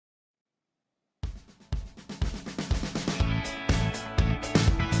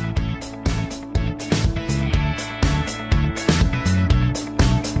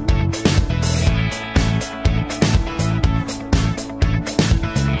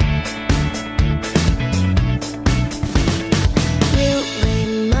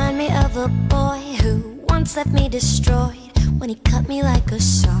heart's left me destroyed when he cut me like a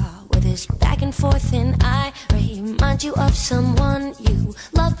saw with his back and forth, and I remind you of someone you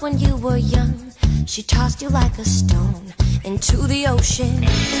loved when you were young. She tossed you like a stone into the ocean. We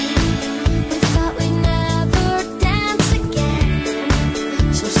thought we'd never dance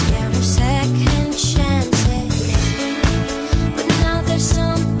again, so scared of second chances. But now there's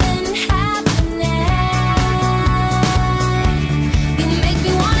something happening. You make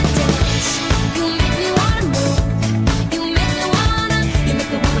me wanna dance, you make me wanna move, you make me wanna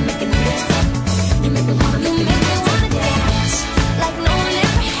make a new dance up. You make me wanna dance like no one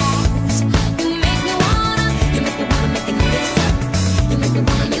ever has. You make me wanna make a new dance up. You make me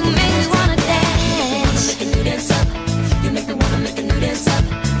wanna dance, make a new dance up. You make me wanna make a new dance up.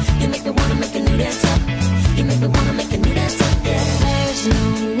 You make me wanna make a new dance up. You make me wanna make a new dance up. Yeah. There's no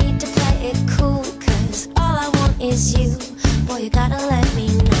need to play it cool, 'cause all I want is you. Boy, you gotta let me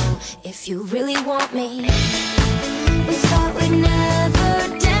know if you really want me. We thought we'd never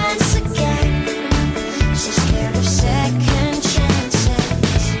dance again, so scared of second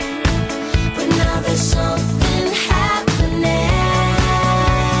chances. But now there's something happening.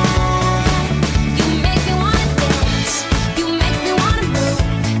 You make me wanna dance, you make me wanna move,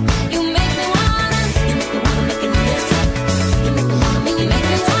 you make me wanna make a new dance up. You make me wanna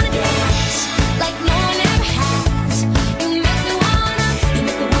dance like no one ever has. You make me wanna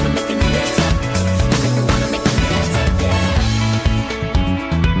make a new dance up. You make me wanna make a new dance up, yeah.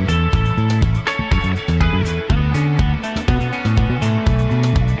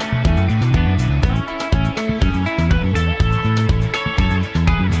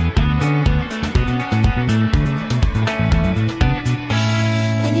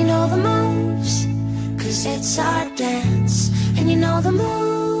 And you know the moves, 'cause it's our dance. And you know the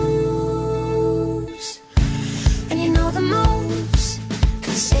moves, and you know the moves,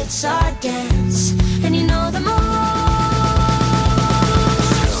 'cause it's our dance.